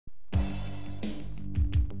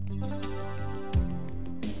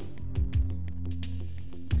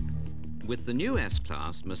With the new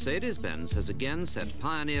S-Class, Mercedes-Benz has again set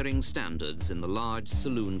pioneering standards in the large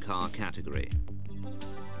saloon car category.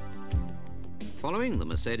 Following the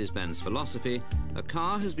Mercedes-Benz philosophy, a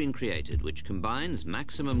car has been created which combines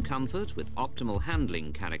maximum comfort with optimal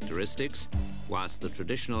handling characteristics, whilst the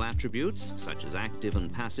traditional attributes, such as active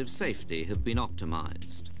and passive safety, have been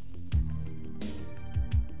optimized.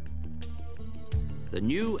 The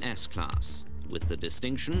new S-Class, with the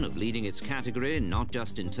distinction of leading its category not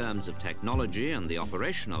just in terms of technology and the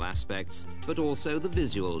operational aspects, but also the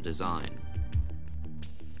visual design.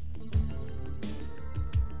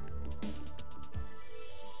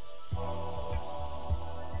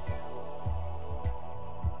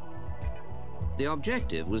 The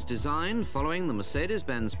objective was designed following the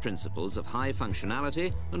Mercedes-Benz principles of high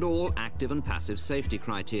functionality and all active and passive safety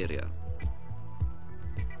criteria.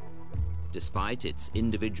 Despite its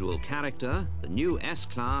individual character, the new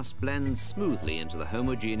S-Class blends smoothly into the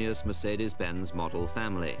homogeneous Mercedes-Benz model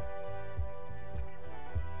family.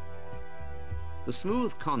 The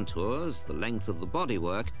smooth contours, the length of the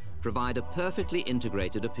bodywork, provide a perfectly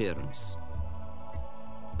integrated appearance.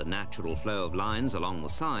 The natural flow of lines along the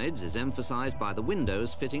sides is emphasized by the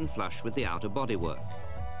windows fitting flush with the outer bodywork.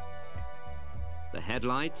 The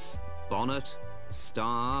headlights, bonnet,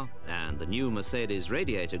 star and the new Mercedes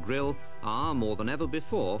radiator grille are, more than ever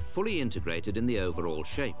before, fully integrated in the overall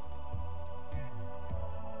shape.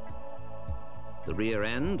 The rear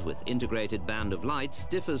end with integrated band of lights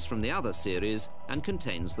differs from the other series and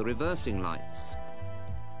contains the reversing lights.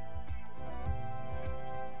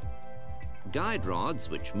 Guide rods,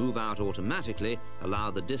 which move out automatically,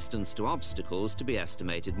 allow the distance to obstacles to be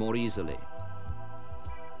estimated more easily.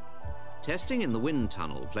 Testing in the wind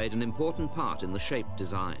tunnel played an important part in the shape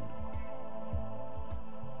design.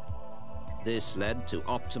 This led to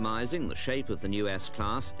optimizing the shape of the new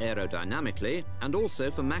S-Class aerodynamically and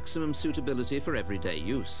also for maximum suitability for everyday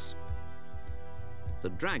use. The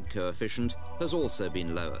drag coefficient has also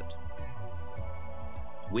been lowered.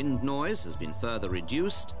 Wind noise has been further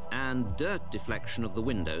reduced and dirt deflection of the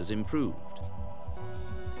windows improved.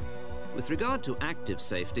 With regard to active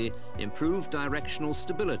safety, improved directional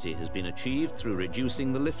stability has been achieved through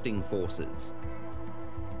reducing the lifting forces.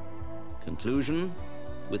 Conclusion: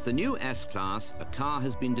 with the new S-Class, a car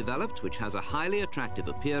has been developed which has a highly attractive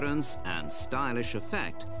appearance and stylish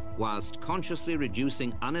effect, whilst consciously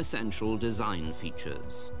reducing unessential design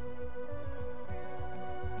features.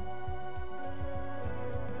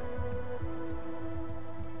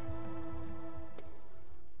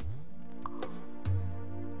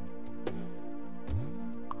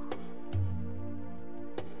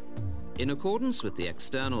 In accordance with the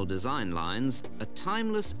external design lines, a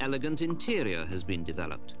timeless, elegant interior has been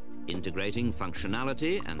developed, integrating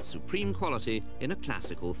functionality and supreme quality in a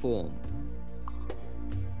classical form.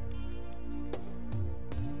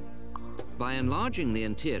 By enlarging the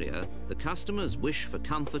interior, the customer's wish for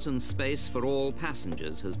comfort and space for all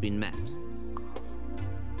passengers has been met.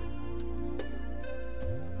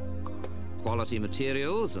 Quality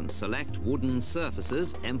materials and select wooden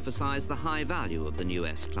surfaces emphasize the high value of the new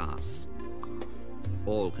S-Class.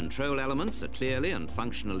 All control elements are clearly and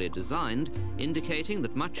functionally designed, indicating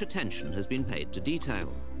that much attention has been paid to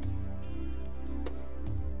detail.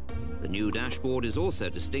 The new dashboard is also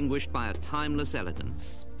distinguished by a timeless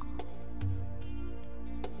elegance.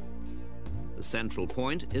 The central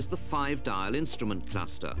point is the 5-dial instrument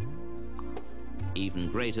cluster.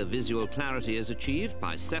 Even greater visual clarity is achieved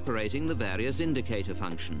by separating the various indicator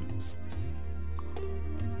functions.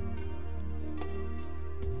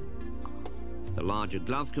 The larger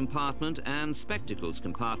glove compartment and spectacles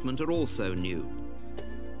compartment are also new.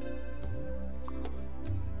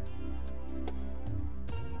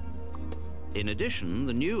 In addition,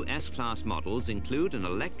 the new S-Class models include an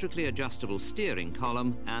electrically adjustable steering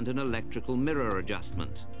column and an electrical mirror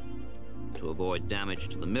adjustment. To avoid damage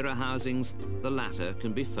to the mirror housings, the latter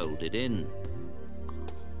can be folded in.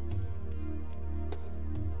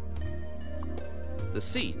 The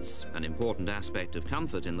seats, an important aspect of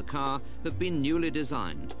comfort in the car, have been newly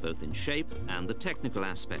designed, both in shape and the technical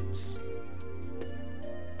aspects.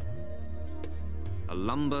 A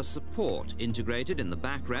lumbar support integrated in the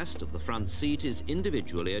backrest of the front seat is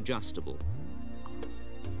individually adjustable.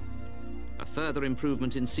 A further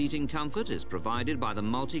improvement in seating comfort is provided by the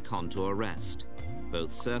multi-contour rest.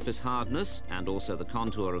 Both surface hardness and also the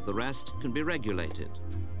contour of the rest can be regulated.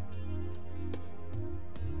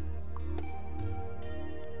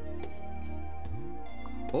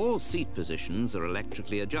 All seat positions are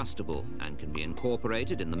electrically adjustable and can be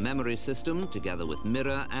incorporated in the memory system together with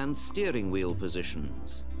mirror and steering wheel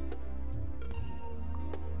positions.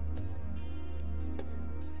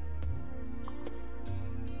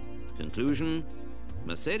 Conclusion: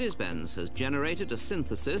 Mercedes-Benz has generated a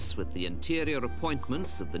synthesis with the interior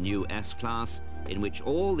appointments of the new S-Class in which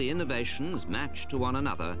all the innovations matched to one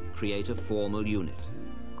another create a formal unit.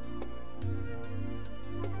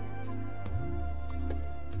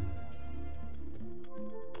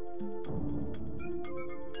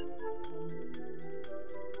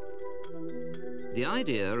 The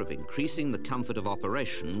idea of increasing the comfort of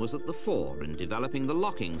operation was at the fore in developing the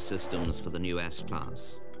locking systems for the new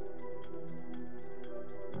S-Class.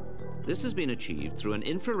 This has been achieved through an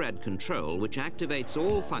infrared control which activates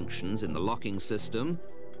all functions in the locking system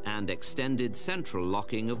and extended central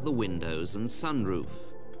locking of the windows and sunroof.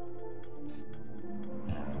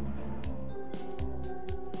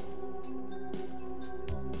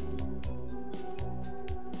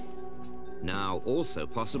 Now also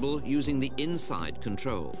possible using the inside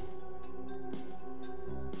control.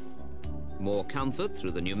 More comfort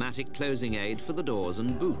through the pneumatic closing aid for the doors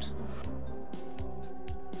and boot.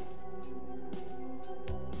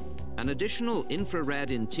 An additional infrared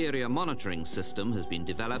interior monitoring system has been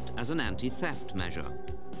developed as an anti-theft measure.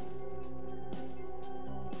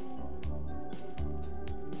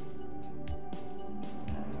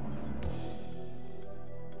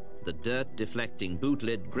 The dirt-deflecting boot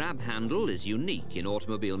lid grab handle is unique in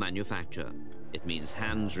automobile manufacture. It means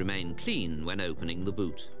hands remain clean when opening the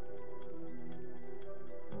boot.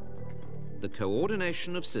 The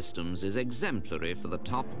coordination of systems is exemplary for the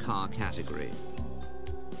top car category.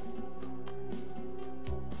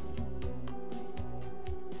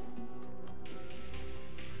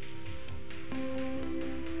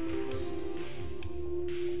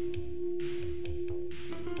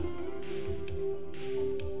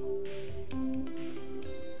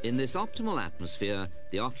 In this optimal atmosphere,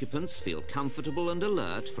 the occupants feel comfortable and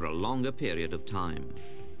alert for a longer period of time.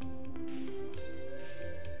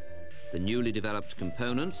 The newly developed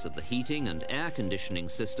components of the heating and air conditioning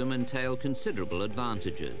system entail considerable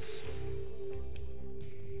advantages.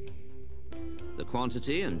 The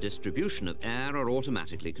quantity and distribution of air are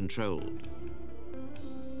automatically controlled.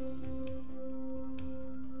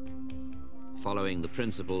 Following the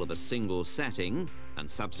principle of a single setting, and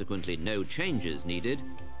subsequently no changes needed,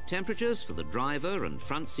 temperatures for the driver and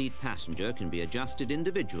front seat passenger can be adjusted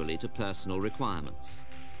individually to personal requirements.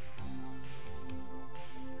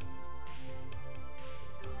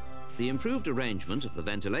 The improved arrangement of the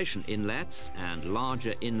ventilation inlets and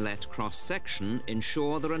larger inlet cross-section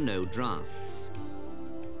ensure there are no drafts.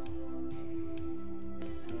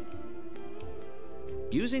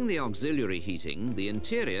 Using the auxiliary heating, the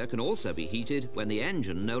interior can also be heated when the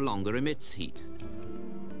engine no longer emits heat.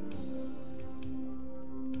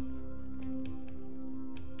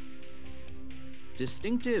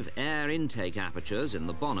 Distinctive air intake apertures in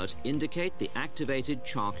the bonnet indicate the activated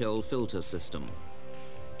charcoal filter system.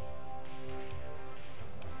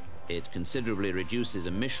 It considerably reduces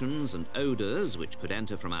emissions and odours which could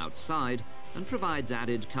enter from outside and provides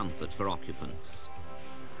added comfort for occupants.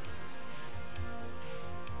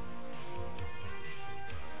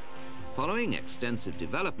 Following extensive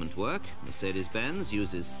development work, Mercedes-Benz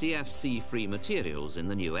uses CFC-free materials in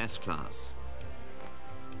the new S-Class.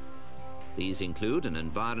 These include an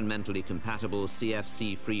environmentally compatible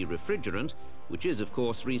CFC-free refrigerant, which is of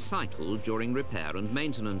course recycled during repair and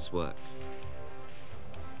maintenance work.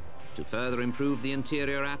 To further improve the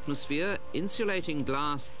interior atmosphere, insulating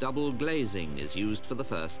glass double glazing is used for the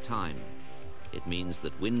first time. It means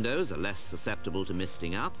that windows are less susceptible to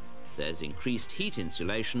misting up, there's increased heat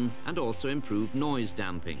insulation and also improved noise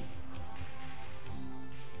damping.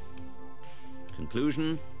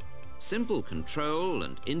 Conclusion: simple control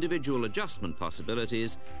and individual adjustment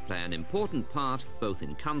possibilities play an important part both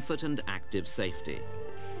in comfort and active safety.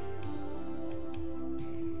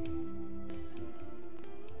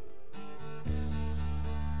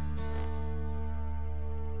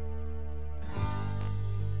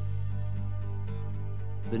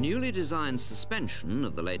 The newly designed suspension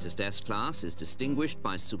of the latest S-Class is distinguished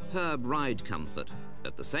by superb ride comfort,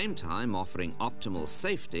 at the same time offering optimal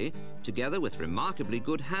safety, together with remarkably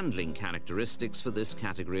good handling characteristics for this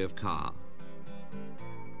category of car.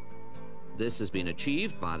 This has been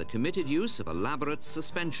achieved by the committed use of elaborate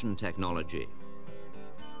suspension technology.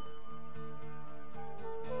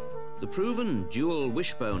 The proven dual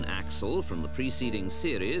wishbone axle from the preceding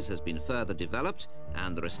series has been further developed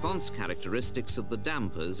and the response characteristics of the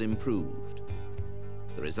dampers improved.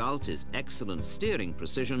 The result is excellent steering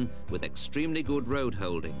precision with extremely good road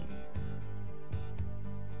holding.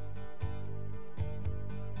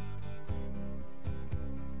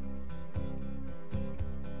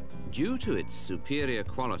 Due to its superior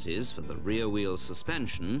qualities for the rear wheel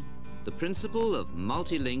suspension, The principle of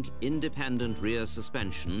multi-link independent rear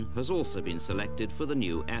suspension has also been selected for the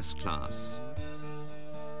new S-Class.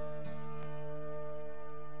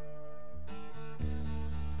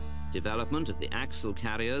 Development of the axle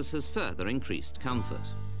carriers has further increased comfort.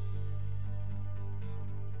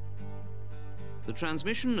 The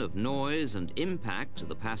transmission of noise and impact to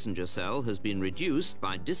the passenger cell has been reduced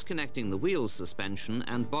by disconnecting the wheel suspension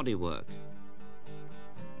and bodywork.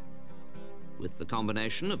 With the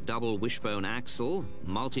combination of double wishbone axle,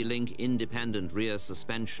 multi-link independent rear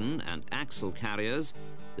suspension and axle carriers,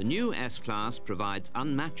 the new S-Class provides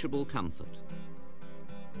unmatchable comfort.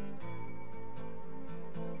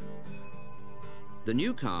 The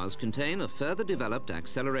new cars contain a further developed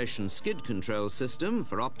acceleration skid control system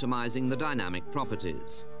for optimizing the dynamic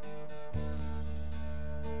properties.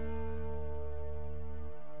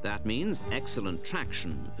 That means excellent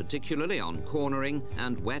traction, particularly on cornering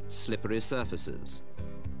and wet, slippery surfaces.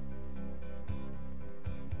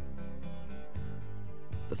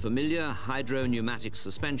 The familiar hydro-pneumatic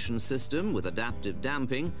suspension system with adaptive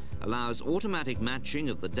damping allows automatic matching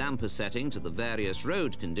of the damper setting to the various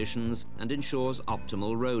road conditions and ensures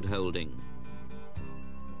optimal road holding.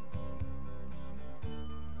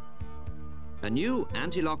 A new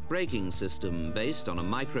anti-lock braking system based on a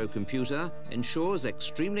microcomputer ensures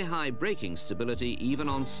extremely high braking stability even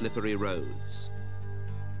on slippery roads.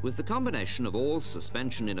 With the combination of all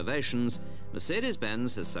suspension innovations,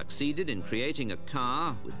 Mercedes-Benz has succeeded in creating a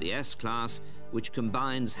car with the S-Class which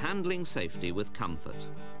combines handling safety with comfort.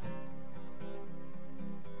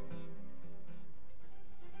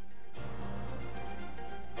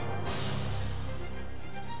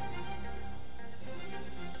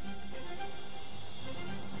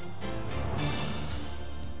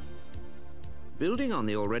 Building on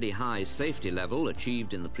the already high safety level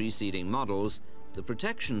achieved in the preceding models, the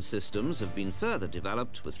protection systems have been further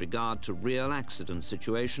developed with regard to real accident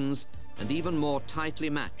situations and even more tightly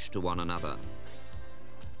matched to one another.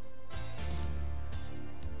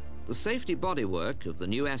 The safety bodywork of the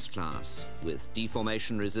new S-Class, with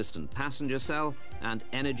deformation-resistant passenger cell and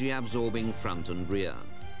energy-absorbing front and rear.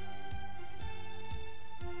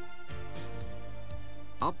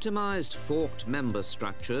 Optimized forked member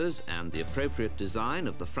structures and the appropriate design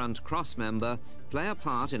of the front cross member play a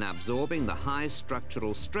part in absorbing the high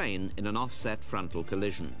structural strain in an offset frontal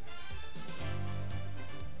collision.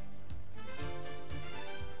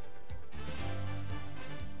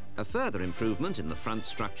 A further improvement in the front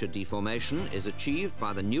structure deformation is achieved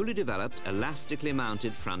by the newly developed elastically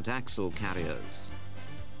mounted front axle carriers.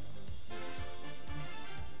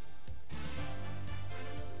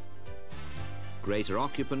 Greater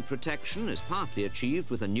occupant protection is partly achieved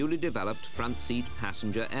with a newly developed front seat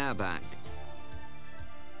passenger airbag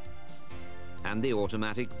and the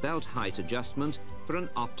automatic belt height adjustment for an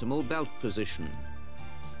optimal belt position.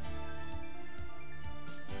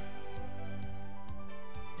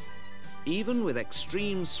 Even with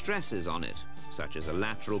extreme stresses on it, such as a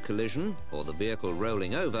lateral collision or the vehicle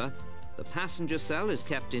rolling over, the passenger cell is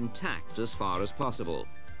kept intact as far as possible,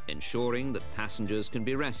 ensuring that passengers can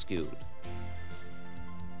be rescued.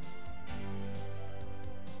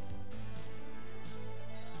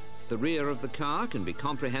 The rear of the car can be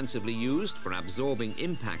comprehensively used for absorbing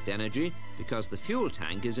impact energy because the fuel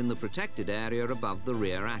tank is in the protected area above the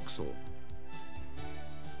rear axle.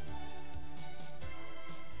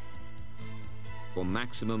 For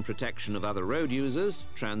maximum protection of other road users,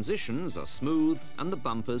 transitions are smooth and the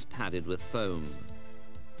bumpers padded with foam.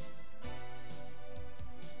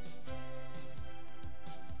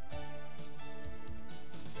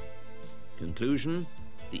 Conclusion: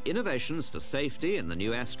 the innovations for safety in the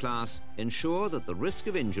new S-Class ensure that the risk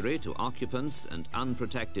of injury to occupants and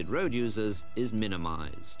unprotected road users is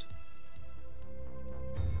minimized.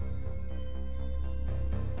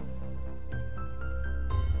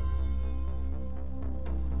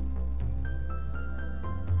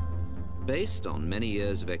 Based on many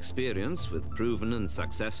years of experience with proven and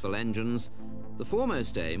successful engines, the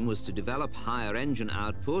foremost aim was to develop higher engine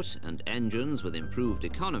output and engines with improved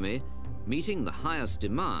economy, meeting the highest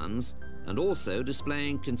demands and also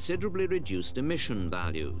displaying considerably reduced emission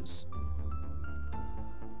values.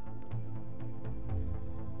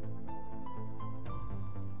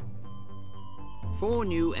 Four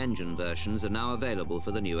new engine versions are now available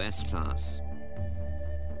for the new S-Class.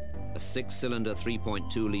 A 6-cylinder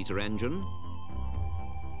 3.2-litre engine,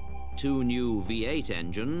 2 new V8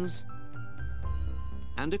 engines,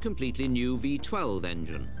 and a completely new V12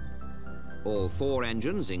 engine. All four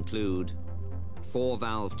engines include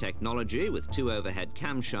 4-valve technology with 2 overhead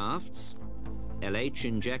camshafts, LH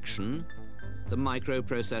injection, the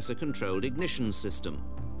microprocessor-controlled ignition system.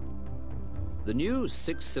 The new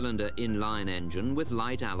 6-cylinder inline engine with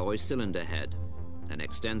light alloy cylinder head. An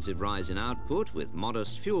extensive rise in output with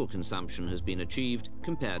modest fuel consumption has been achieved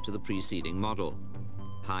compared to the preceding model.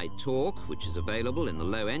 High torque, which is available in the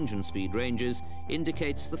low engine speed ranges,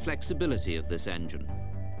 indicates the flexibility of this engine.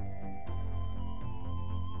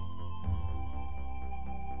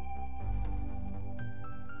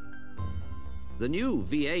 The new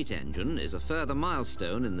V8 engine is a further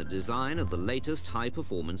milestone in the design of the latest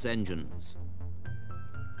high-performance engines.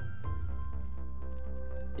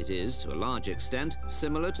 It is, to a large extent,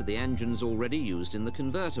 similar to the engines already used in the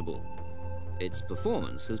convertible. Its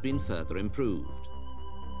performance has been further improved.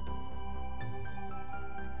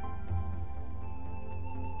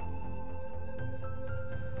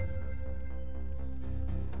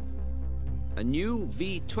 A new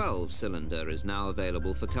V12 cylinder is now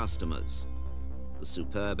available for customers. The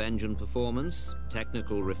superb engine performance,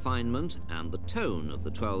 technical refinement, and the tone of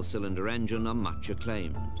the 12-cylinder engine are much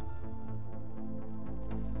acclaimed.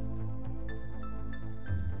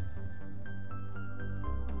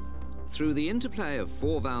 Through the interplay of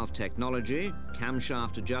 4-valve technology,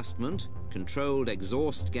 camshaft adjustment, controlled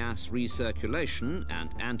exhaust gas recirculation,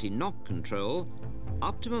 and anti-knock control,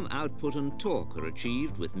 optimum output and torque are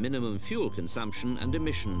achieved with minimum fuel consumption and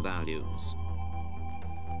emission values.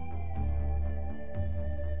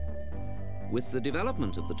 With the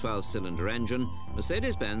development of the 12-cylinder engine,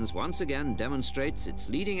 Mercedes-Benz once again demonstrates its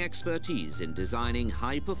leading expertise in designing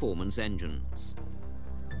high-performance engines.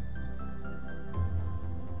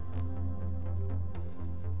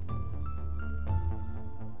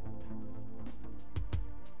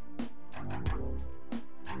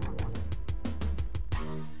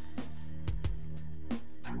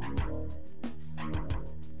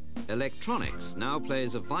 Electronics now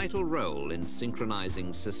plays a vital role in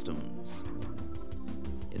synchronizing systems.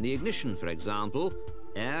 In the ignition, for example,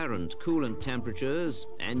 air and coolant temperatures,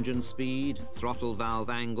 engine speed, throttle valve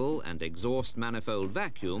angle, and exhaust manifold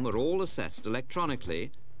vacuum are all assessed electronically,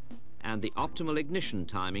 and the optimal ignition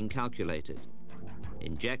timing calculated.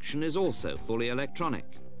 Injection is also fully electronic.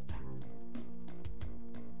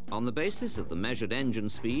 On the basis of the measured engine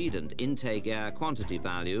speed and intake air quantity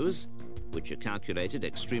values, which are calculated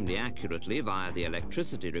extremely accurately via the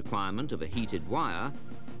electricity requirement of a heated wire,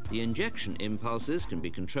 the injection impulses can be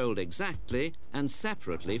controlled exactly and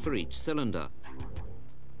separately for each cylinder.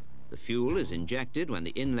 The fuel is injected when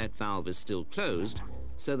the inlet valve is still closed,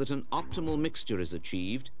 so that an optimal mixture is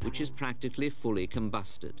achieved, which is practically fully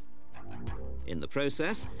combusted. In the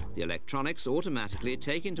process, the electronics automatically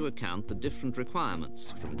take into account the different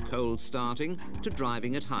requirements, from cold starting to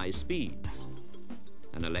driving at high speeds.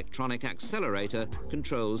 An electronic accelerator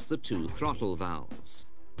controls the 2 throttle valves.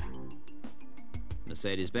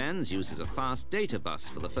 Mercedes-Benz uses a fast data bus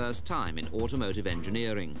for the first time in automotive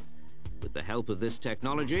engineering. With the help of this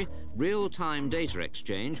technology, real-time data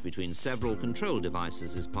exchange between several control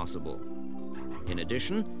devices is possible. In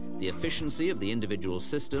addition, the efficiency of the individual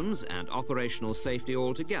systems and operational safety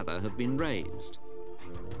altogether have been raised.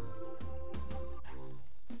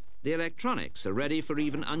 The electronics are ready for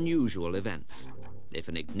even unusual events. If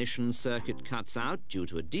an ignition circuit cuts out due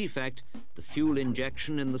to a defect, the fuel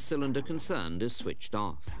injection in the cylinder concerned is switched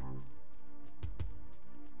off.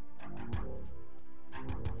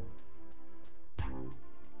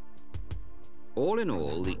 All in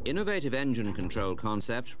all, the innovative engine control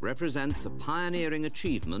concept represents a pioneering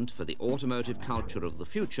achievement for the automotive culture of the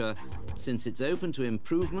future, since it's open to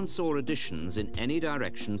improvements or additions in any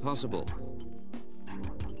direction possible.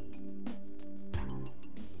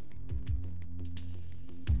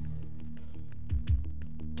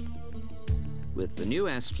 With the new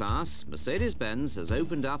S-Class, Mercedes-Benz has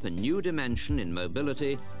opened up a new dimension in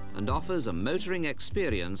mobility and offers a motoring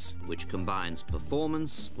experience which combines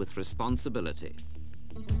performance with responsibility.